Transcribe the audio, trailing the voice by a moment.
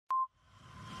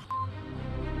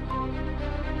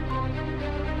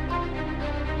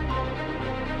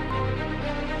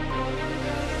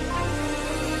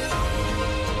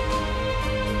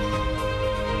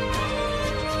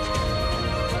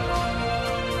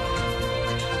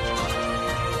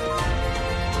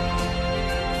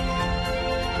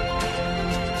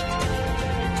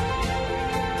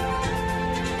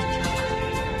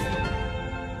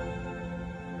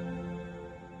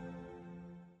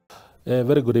A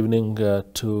very good evening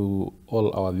to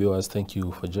all our viewers. Thank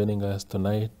you for joining us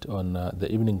tonight on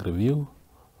the Evening Review.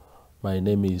 My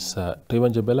name is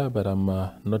Tewan Jabela, but I'm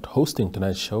not hosting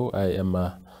tonight's show. I am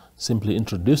simply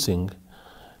introducing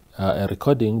a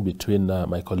recording between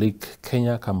my colleague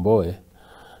Kenya Kamboe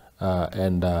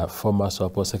and former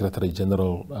Swapo Secretary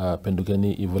General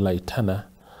Pendukeni Iivula-Ithana,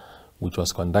 which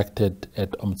was conducted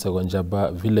at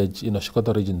Omtsegonjaba village in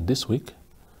Oshikoto region this week,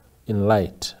 in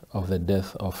light of the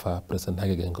death of President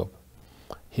Hage Geingob.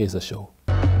 Here's the show.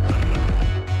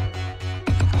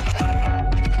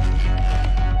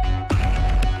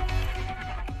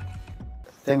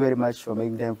 Thank you very much for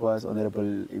making time for us, Honorable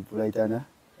Iivula-Ithana.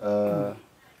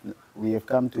 We have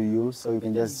come to you so you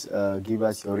can just give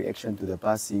us your reaction to the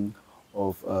passing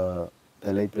of the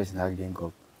late President Hage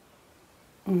Geingob.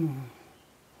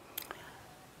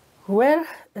 Well,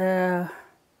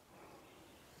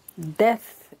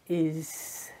 death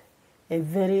is a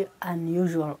very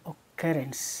unusual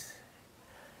occurrence.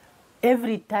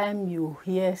 Every time you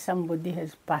hear somebody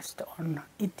has passed on,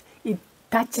 it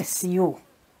touches you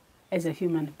as a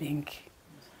human being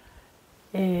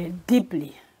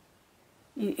deeply.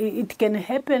 It can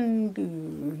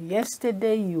happen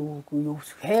yesterday, you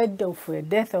heard of a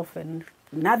death of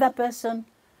another person,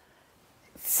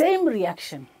 same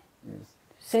reaction. Yes.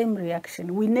 Same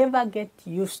reaction. We never get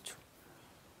used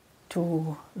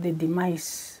to the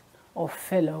demise of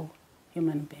fellow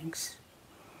human beings.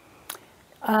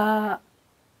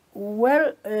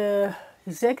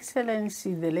 His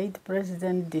Excellency, the late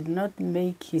President, did not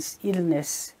make his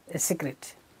illness a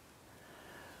secret.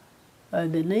 The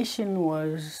nation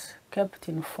was kept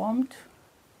informed,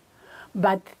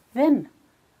 but then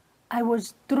I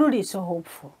was truly so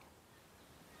hopeful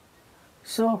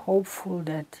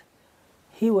that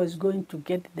he was going to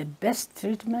get the best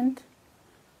treatment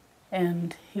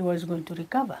and he was going to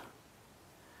recover.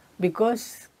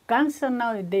 Because cancer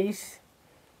nowadays,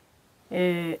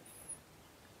 it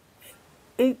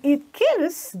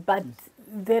kills, but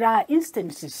there are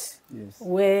instances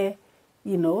where,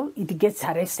 you know, it gets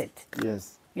arrested.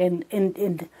 Yes. And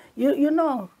you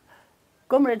know,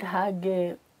 Comrade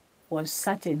Hage was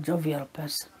such a jovial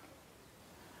person,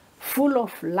 full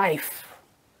of life.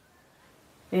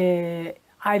 I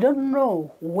don't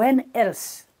know when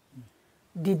else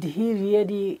did he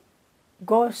really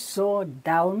go so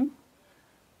down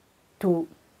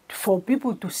for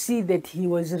people to see that he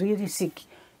was really sick.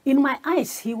 In my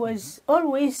eyes, he was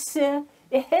always a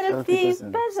healthy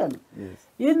person. Yes.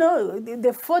 You know,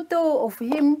 the photo of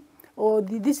him or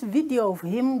this video of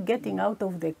him getting out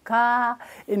of the car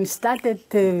and started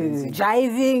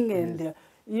driving and,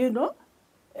 you know,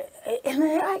 and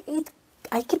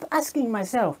I keep asking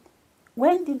myself,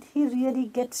 when did he really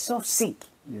get so sick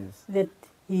that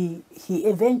he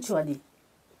eventually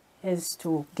has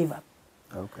to give up?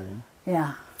 Okay.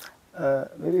 Yeah.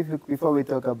 Maybe before we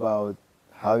talk about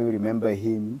how you remember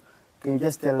him, can you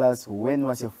just tell us when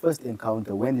was your first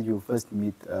encounter? When did you first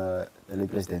meet the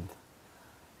late President?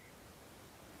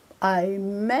 I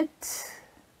met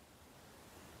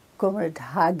Comrade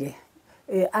Hage.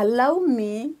 Allow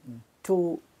me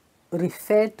to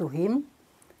refer to him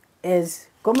as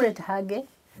Comrade Hage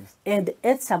and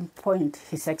at some point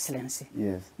His Excellency.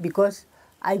 Yes. Because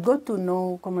I got to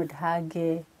know Comrade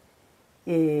Hage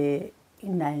in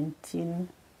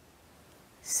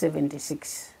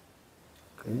 1976.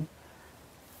 Okay.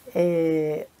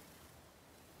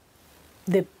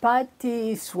 The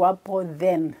party Swapo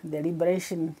then, the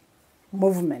liberation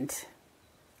movement,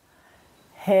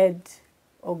 had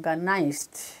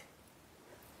organized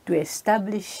to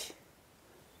establish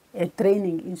a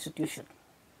training institution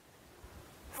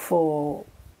for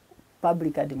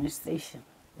public administration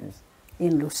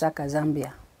in Lusaka,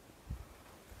 Zambia.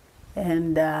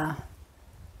 And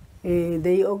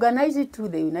they organized it to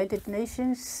the United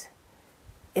Nations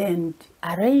and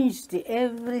arranged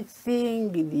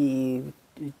everything, the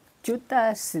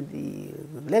tutors, the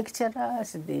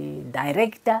lecturers, the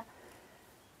director.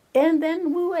 And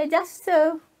then we were just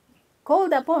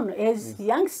called upon as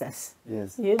youngsters,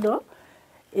 you know.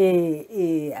 I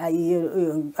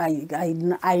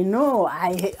know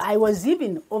I was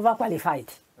even overqualified.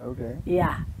 Okay.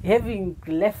 Yeah, having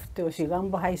left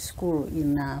Oshigambo High School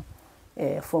in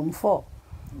Form 4.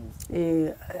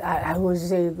 I was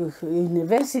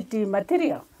university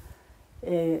material.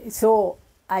 So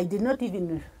I did not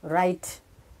even write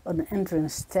an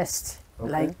entrance test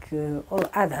like all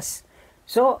others.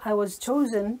 So I was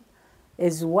chosen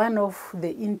as one of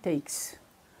the intakes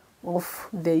of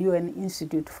the UN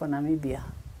Institute for Namibia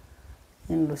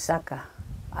in Lusaka.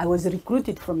 I was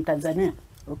recruited from Tanzania.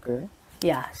 Okay.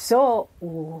 Yeah, so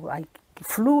I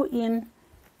flew in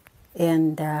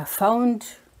and found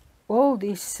all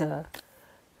this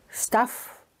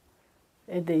stuff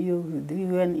at the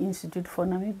UN Institute for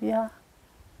Namibia.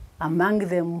 Among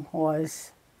them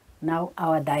was now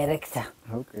our director,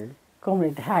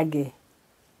 Comrade Hage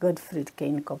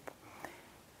Geingob.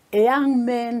 A young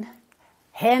man,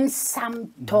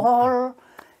 handsome, tall,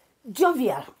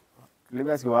 jovial. Let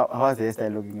me ask you, how was the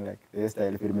hairstyle looking like? The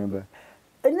hairstyle, if you remember.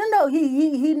 No,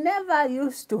 he never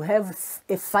used to have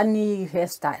a funny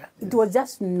hairstyle. It was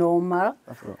just normal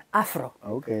afro.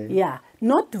 Okay. Yeah,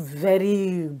 not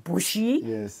very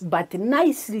bushy, but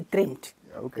nicely trimmed.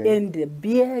 Okay. And the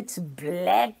beard's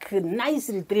black,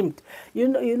 nicely trimmed.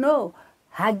 You know,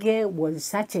 Hage was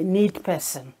such a neat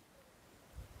person.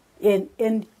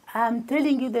 And I'm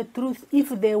telling you the truth, if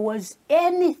there was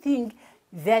anything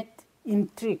that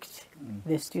intrigued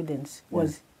the students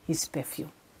was his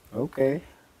perfume. Okay.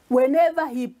 Whenever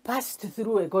he passed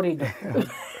through a corridor,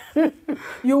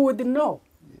 you would know.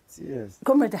 Yes.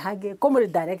 Comrade Hage,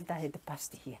 Comrade Director had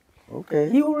passed here. Okay.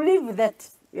 He will leave that,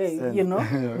 you know,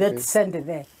 that scent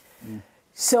there.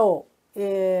 So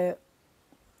I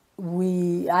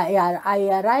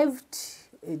arrived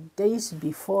days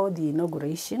before the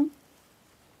inauguration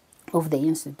of the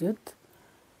institute,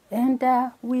 and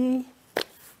the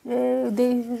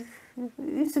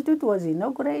institute was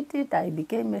inaugurated. I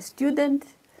became a student,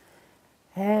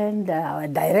 and our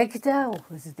director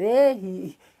was there.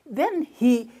 Then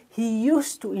he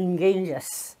used to engage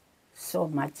us so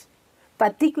much,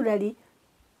 particularly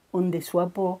on the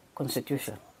Swapo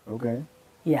Constitution. Okay.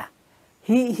 Yeah.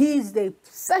 He is the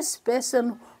first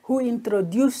person who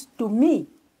introduced to me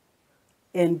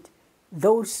and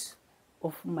those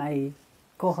of my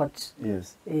cohorts the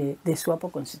Swapo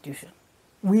Constitution.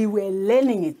 We were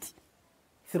learning it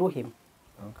through him.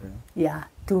 Okay. Yeah,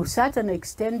 to such an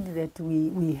extent that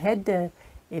we had a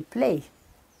play.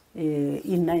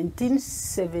 In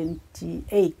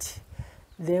 1978,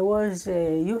 there was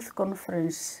a youth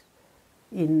conference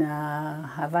in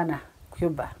Havana,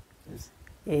 Cuba. Yes.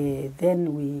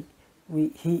 Then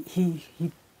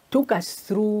he took us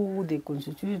through the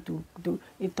Constitution to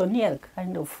a Toniel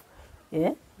kind of,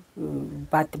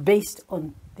 but based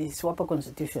on the Swapo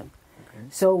Constitution. Okay.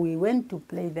 So we went to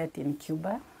play that in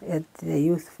Cuba at the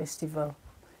youth festival,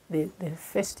 the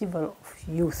Festival of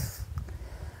Youth.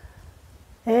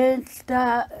 And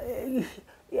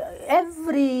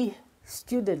every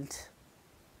student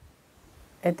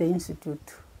at the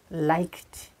institute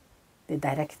liked the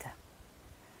director.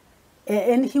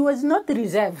 And he was not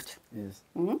reserved. Yes.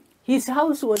 His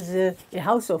house was a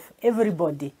house of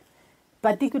everybody,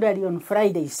 particularly on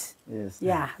Fridays. Yes.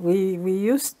 Yeah, we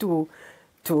used to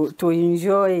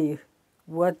enjoy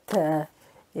what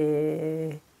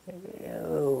they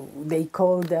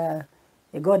called a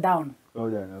go down. Go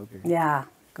down, okay. Yeah,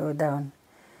 go down.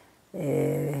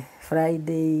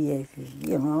 Friday,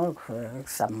 you know,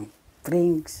 some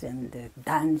drinks and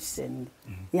dance and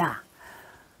yeah.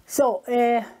 So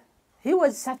he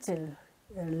was such a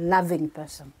loving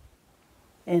person,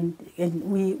 and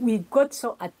we got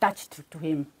so attached to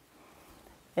him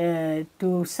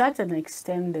to such an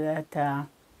extent that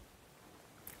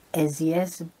as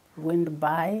years went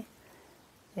by,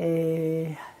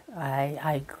 I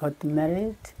got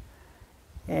married,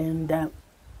 and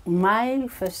my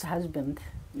first husband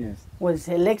was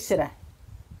a lecturer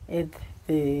at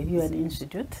the UN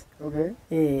Institute. Okay.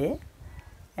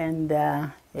 And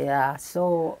yeah,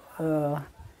 so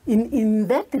in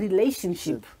that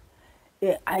relationship,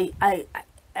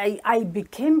 I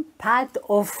became part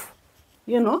of,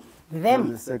 you know,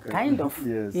 them, kind of.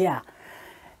 Yes. Yeah.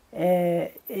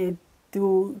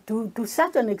 To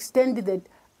such an extent that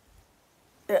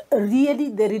really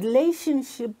the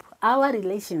relationship, our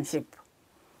relationship,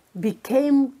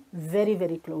 became very,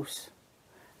 very close.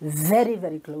 Very,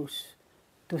 very close.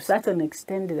 To such an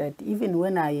extent that even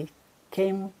when I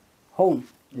came home,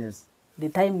 the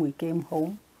time we came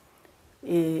home,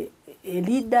 a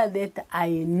leader that I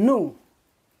knew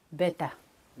better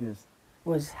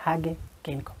was Hage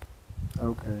Geingob.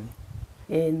 Okay.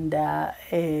 And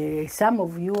some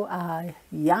of you are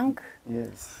young,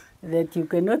 that you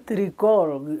cannot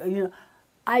recall. You know,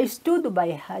 I stood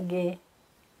by Hage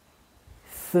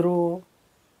through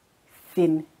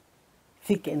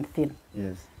thick and thin,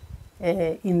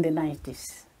 in the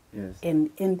 90s.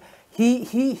 And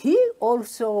he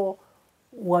also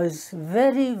was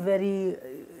very, very,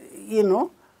 you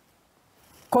know,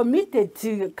 committed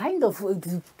to kind of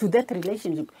to that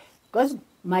relationship, because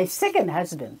my second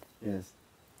husband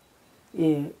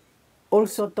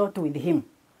also taught with him.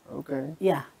 Okay.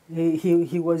 Yeah,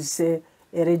 he was a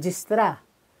registrar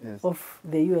of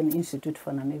the UN Institute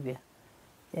for Namibia,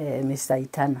 Mr.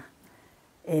 Ithana.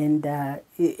 And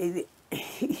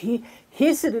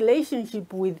his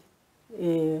relationship with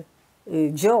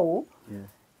Joe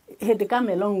had come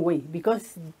a long way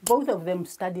because both of them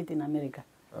studied in America.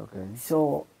 Okay.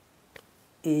 So,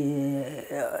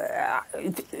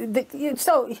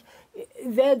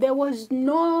 there was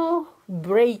no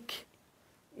break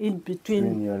in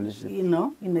between, you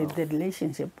know, in the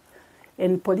relationship.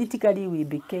 And politically, we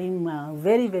became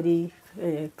very, very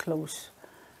close.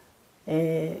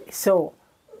 So,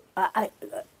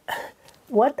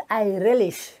 what I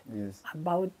relish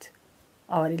about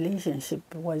our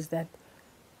relationship was that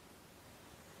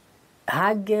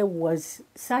Hage was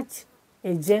such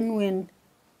a genuine,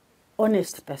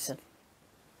 honest person.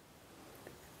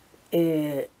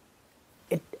 At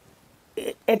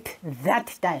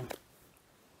that time.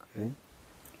 Okay.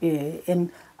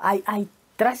 And I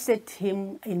trusted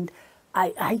him, and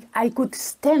I could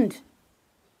stand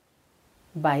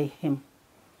by him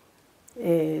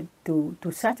to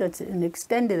such an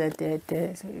extent that at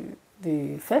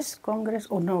the first Congress,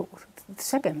 or no, the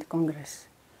second Congress,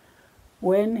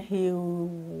 when he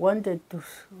wanted to,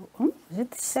 is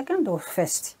it second or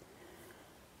first?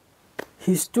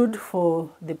 He stood for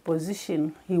the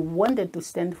position, he wanted to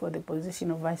stand for the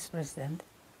position of Vice President.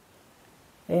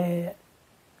 I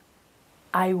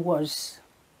was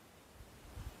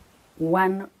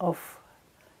one of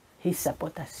his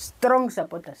supporters, strong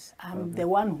supporters. I'm the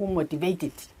one who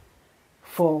motivated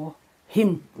for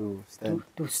him to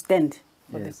stand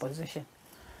for the position.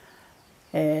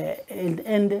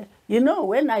 And you know,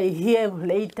 when I hear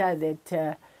later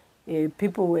that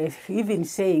people were even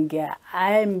saying,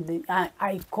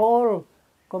 I call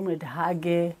Comrade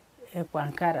Hage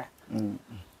Kwankara,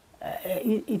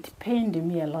 it pained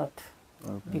me a lot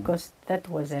because that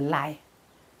was a lie.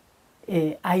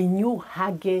 I knew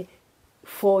Hage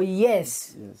for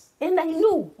years, and I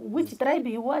knew which tribe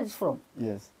he was from.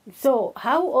 So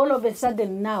how all of a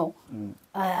sudden now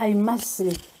I must,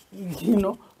 you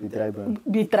know,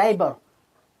 be tribal.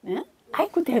 Yeah? I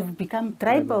could have become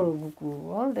tribal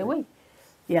all the way.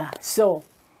 Yeah. So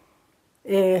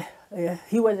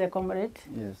he was a comrade,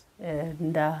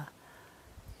 and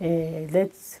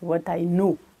that's what I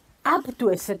knew up to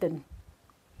a certain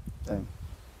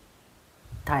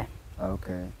time.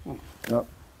 Okay. Now,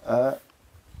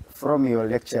 from your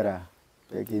lecturer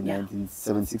back in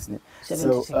 1976,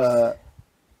 so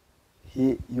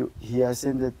he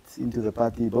ascended into the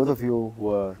party. Both of you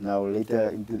were now later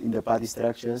in the party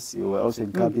structures. You were also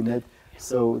in cabinet.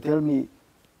 So tell me,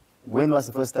 when was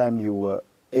the first time you were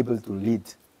able to lead?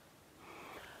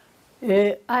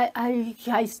 I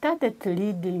started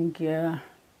leading.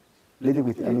 Leading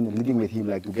with him,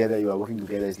 like together. You are working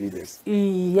together as leaders.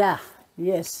 Yeah.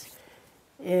 Yes.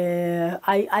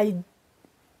 I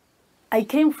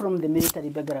came from the military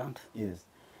background. Yes.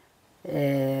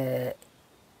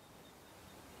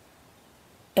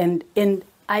 And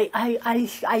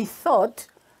I thought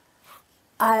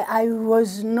I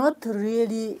was not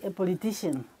really a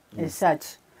politician as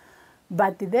such,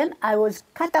 but then I was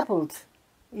catapulted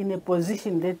in a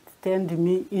position that turned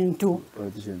me into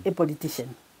a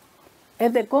politician.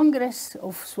 At the Congress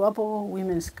of Swapo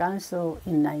Women's Council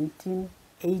in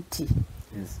 1980,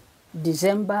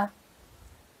 December,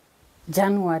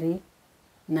 January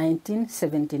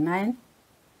 1979,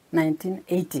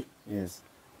 1980.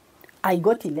 I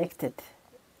got elected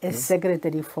as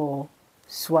secretary for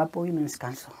Swapo Women's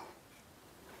Council.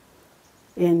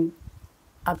 And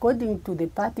according to the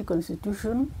party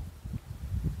constitution,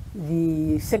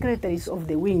 the secretaries of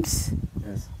the wings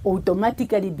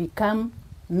automatically become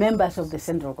members of the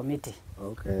Central Committee.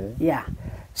 Okay. Yeah.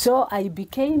 So I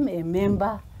became a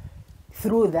member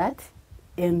through that,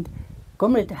 and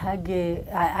Comrade Hage,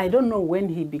 I don't know when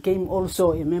he became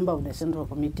also a member of the Central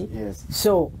Committee.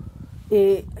 So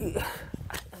we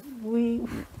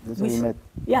met.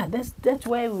 Yeah, that's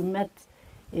where we met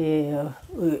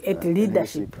at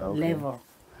leadership level.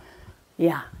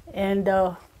 Yeah, and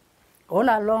all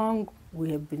along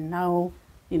we have been now,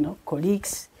 you know,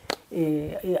 colleagues.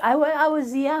 I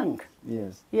was young.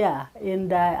 Yeah,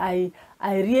 and I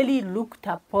really looked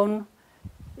upon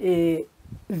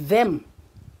them,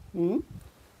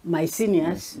 my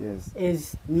seniors,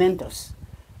 as mentors.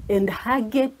 And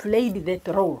Hage played that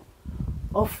role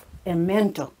of a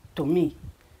mentor to me.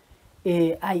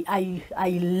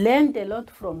 I learned a lot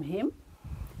from him,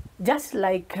 just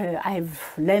like I've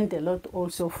learned a lot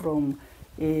also from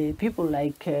people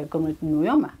like Comrade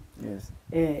Nuyoma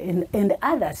and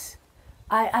others.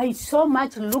 I so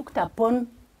much looked upon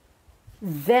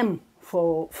them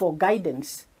for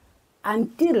guidance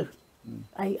until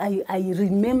I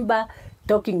remember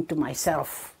talking to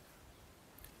myself.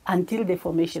 until the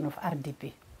formation of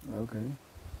RDP. Okay.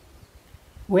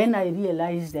 When I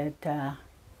realized that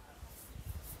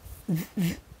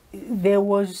there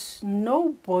was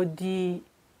nobody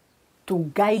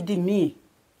to guide me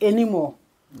anymore.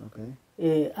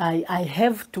 Okay. I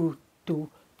have to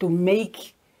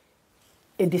make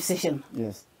a decision.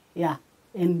 Yes. Yeah,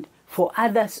 and for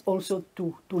others also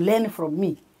to learn from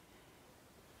me.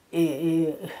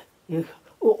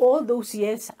 All those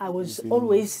years, I was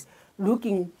always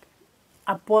looking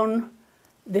upon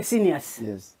the seniors.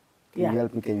 Yes. Yeah.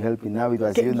 Can you help me? Now it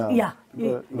was you now. Yeah.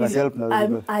 You must help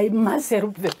now. I must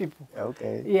help the people.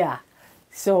 Okay. Yeah.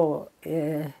 So,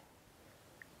 Hage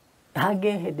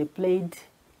had played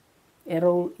a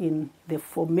role in the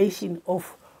formation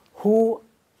of who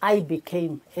I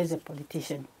became as a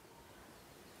politician.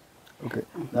 Okay.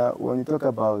 Now, when you talk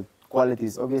about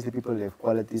qualities, obviously people have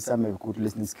qualities. Some have good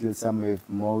listening skills, some have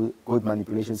more good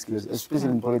manipulation skills. Especially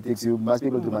in politics, you must be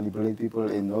able to manipulate people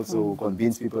and also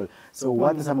convince people. So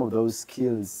what are some of those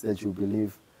skills that you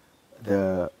believe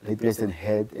the late president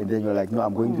had, and then you're like, no,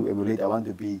 I'm going to emulate, I want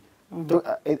to be, I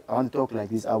want to talk like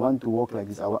this, I want to walk like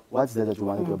this. What's that you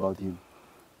want to do about him?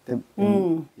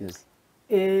 Yes.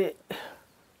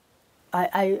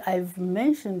 I've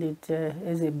mentioned it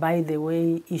as a by the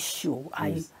way issue.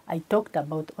 Yes. I talked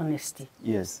about honesty.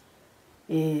 Yes.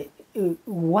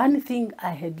 One thing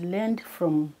I had learned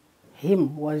from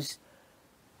him was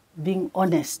being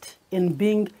honest and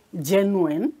being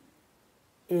genuine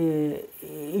and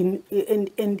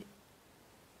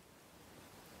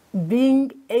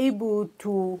being able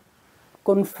to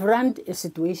confront a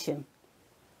situation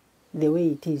the way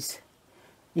it is.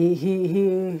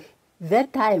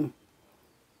 That time,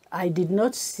 I did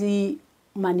not see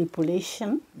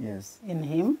manipulation Yes. in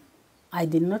him. I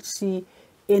did not see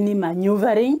any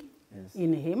maneuvering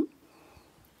in him.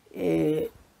 And,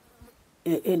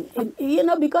 you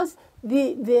know, because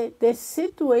the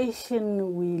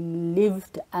situation we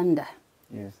lived under,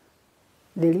 Yes.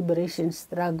 the liberation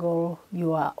struggle,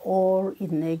 you are all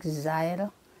in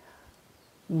exile,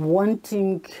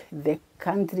 wanting the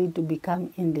country to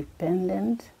become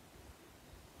independent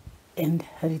and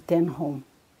return home.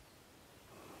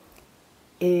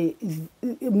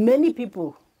 Many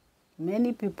people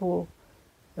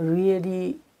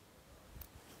really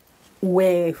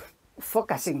were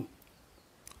focusing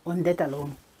on that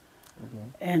alone. Okay.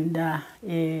 And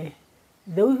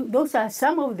those are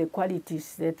some of the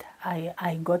qualities that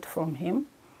I got from him.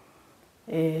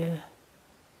 And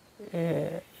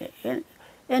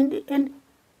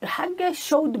Hage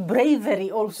showed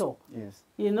bravery also. Yes.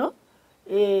 You know,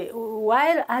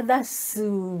 while others,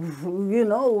 you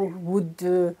know,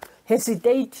 would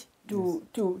hesitate to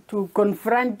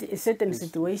confront a certain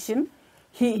situation,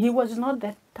 he was not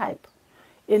that type.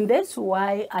 And that's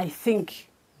why I think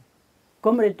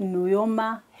Comrade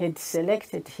Nuyoma had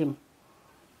selected him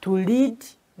to lead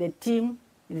the team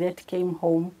that came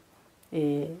home,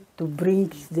 to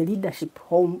bring the leadership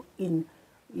home on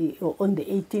the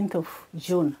 18th of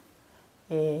June,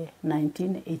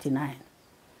 1989.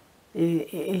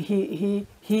 You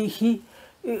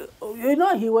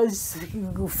know, he was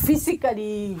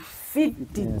physically fit,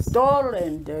 tall,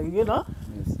 and you know,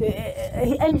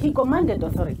 and he commanded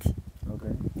authority.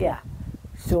 Okay. Yeah.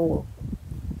 So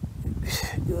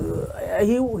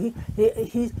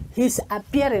his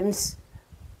appearance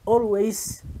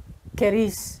always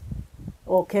carried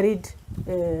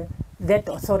that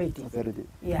authority.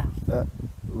 Yeah.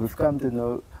 We've come to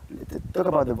know. Talk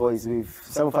about the voice.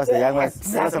 Some of us, the young ones,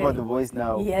 tell us about the voice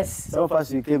now. Yes. Some of us,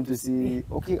 we came to see,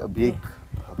 okay, a big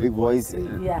voice.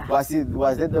 Yeah. Was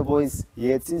that the voice he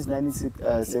had since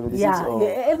 1976? Yeah. Or?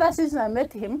 Ever since I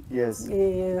met him, yes,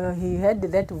 he had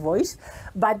that voice,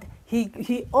 but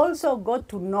he also got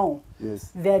to know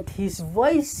that his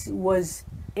voice was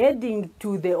adding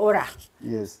to the aura.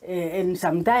 Yes. And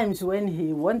sometimes when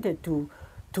he wanted to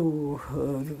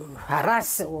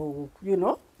harass, or you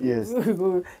know,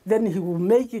 then he will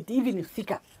make it even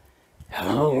thicker.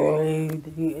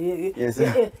 Yes.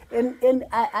 And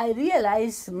I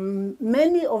realized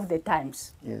many of the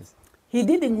times he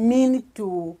didn't mean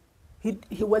to.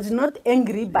 He was not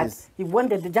angry, but he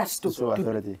wanted just to show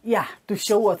authority. To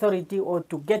show authority, or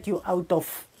to get you out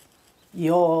of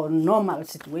your normal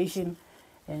situation.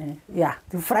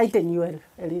 To frighten you a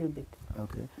little bit.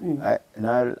 Okay. And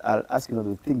I'll ask you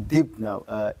to think deep now.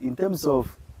 In terms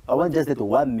of, I want just that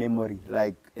one memory,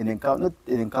 like an encounter, not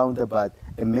an encounter, but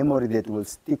a memory that will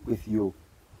stick with you,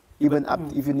 even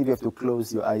if you have to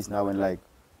close your eyes now and like,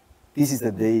 this is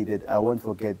the day that I won't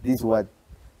forget. This is what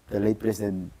the late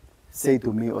president said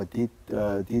to me or did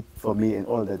for me and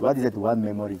all that. What is that one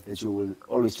memory that you will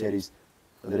always cherish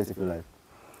for the rest of your life?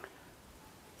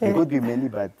 There could be many,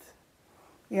 but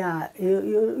Yeah,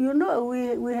 you know,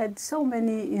 we had so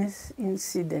many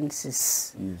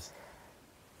incidences. yes,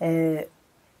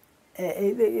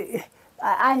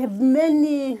 I have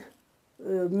many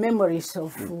memories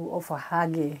of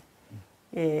Hage,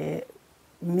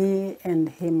 me and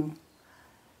him.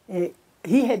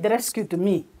 He had rescued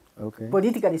me, okay,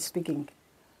 politically speaking,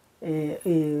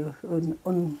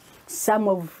 on some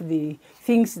of the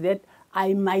things that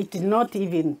I might not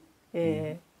even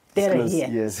tell Disclose, here.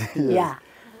 yes, yes. Yeah,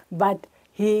 but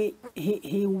he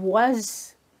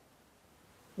was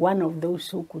one of those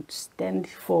who could stand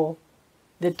for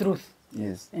the truth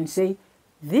Yes, and say,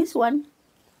 this one,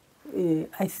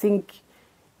 I think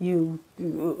you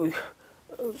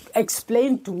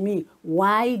explain to me,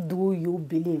 why do you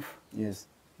believe yes,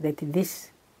 that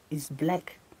this is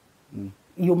black?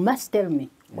 You must tell me,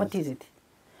 what is it?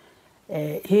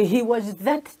 He was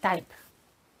that type.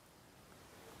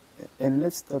 And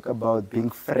let's talk about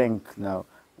being frank now.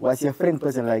 Was he a frank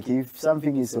person? Like, if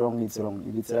something is wrong, it's wrong.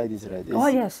 If it's right, it's right. Oh,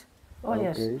 yes. Oh,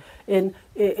 yes. Okay. And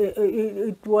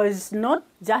it was not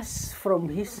just from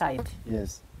his side.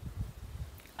 Yes.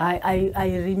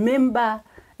 I remember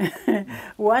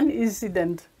one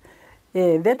incident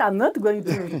that I'm not going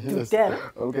to tell.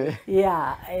 Okay.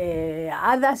 Yeah,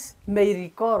 others may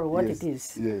recall what Yes, it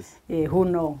is. yes. Who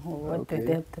know what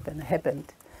Okay.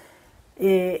 happened.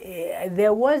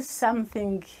 There was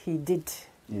something he did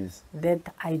Yes.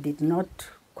 that I did not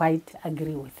quite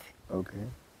agree with. Okay.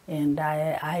 And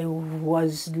I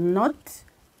was not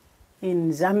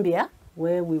in Zambia,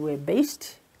 where we were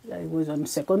based. I was on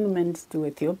secondment to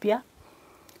Ethiopia.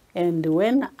 And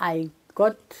when I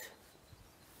got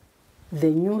the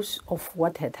news of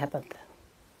what had happened,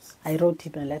 I wrote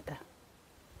him a letter.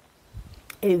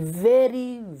 A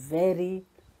very, very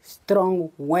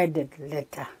strong worded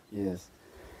letter. Yes.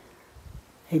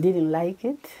 He didn't like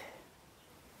it.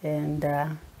 And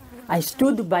I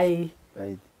stood by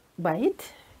Right.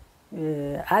 it.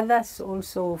 Others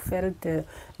also felt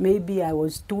maybe I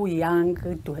was too young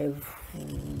to have,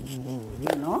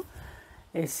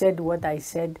 said what I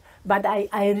said. But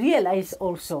I realized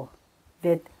also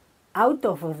that out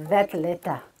of that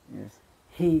letter, Yes.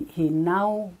 he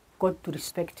now got to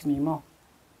respect me more.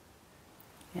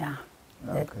 Yeah.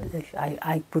 Okay. That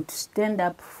I could stand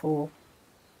up for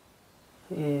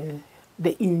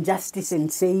the injustice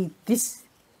and say this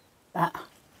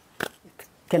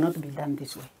cannot be done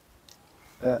this way.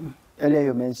 Earlier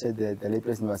you mentioned that the late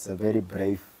president was a very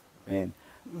brave man.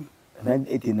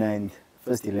 1989,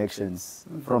 first elections,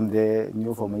 from there,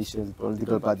 new formations,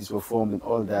 political parties were formed and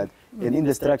all that. And in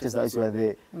the structures that were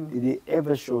there, did they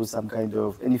ever show some kind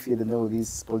of, any fear that no,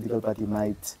 this political party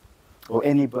might, or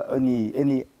any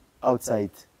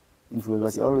outside influence?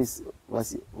 Was he always,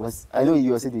 was I know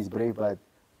you said he's brave, but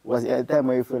was it at a time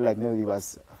where you felt like, no, he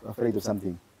was afraid of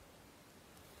something?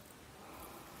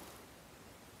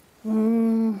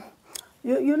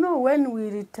 You know, when we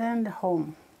returned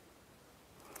home,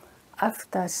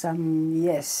 after some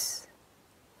years,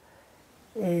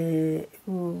 we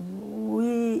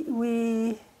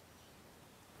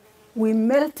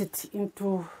melted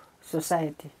into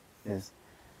society. Yes.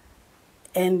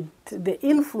 And the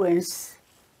influence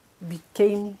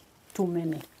became too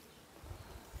many,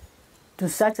 to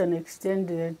such an extent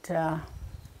that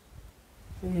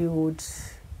you would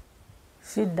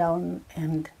sit down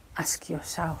and ask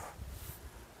yourself,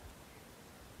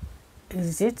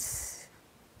 is it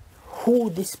who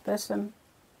this person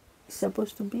is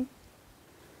supposed to be?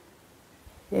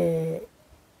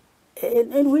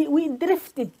 And we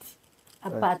drifted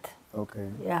apart. Okay.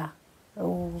 Yeah.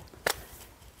 Oh.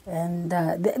 And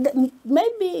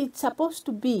maybe it's supposed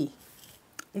to be.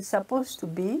 It's supposed to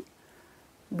be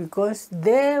because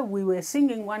there we were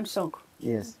singing one song.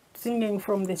 Yes. Singing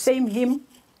from the same hymn,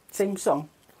 same song.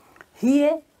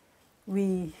 Here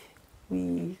we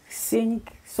sing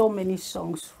so many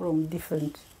songs from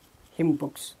different hymn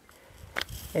books.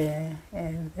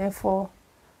 And therefore,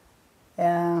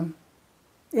 and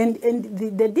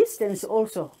the distance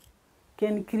also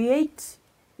can create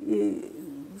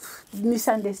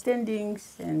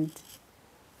misunderstandings and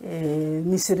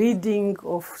misreading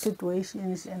of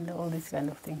situations and all these kind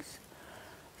of things.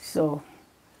 So,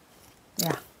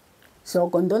 yeah. So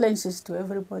condolences to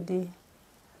everybody.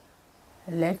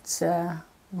 Let's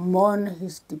mourn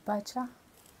his departure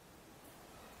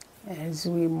as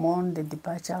we mourn the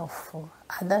departure of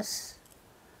others.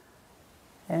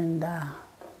 And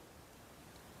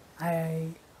I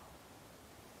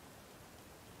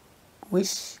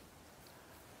wish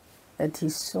that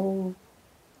his soul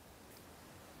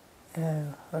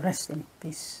rest in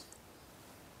peace.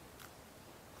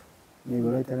 Maybe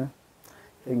right, Anna?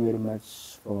 Thank you very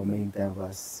much for making time for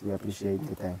us. We appreciate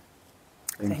your time.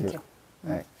 Thank you. you.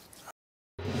 Bye.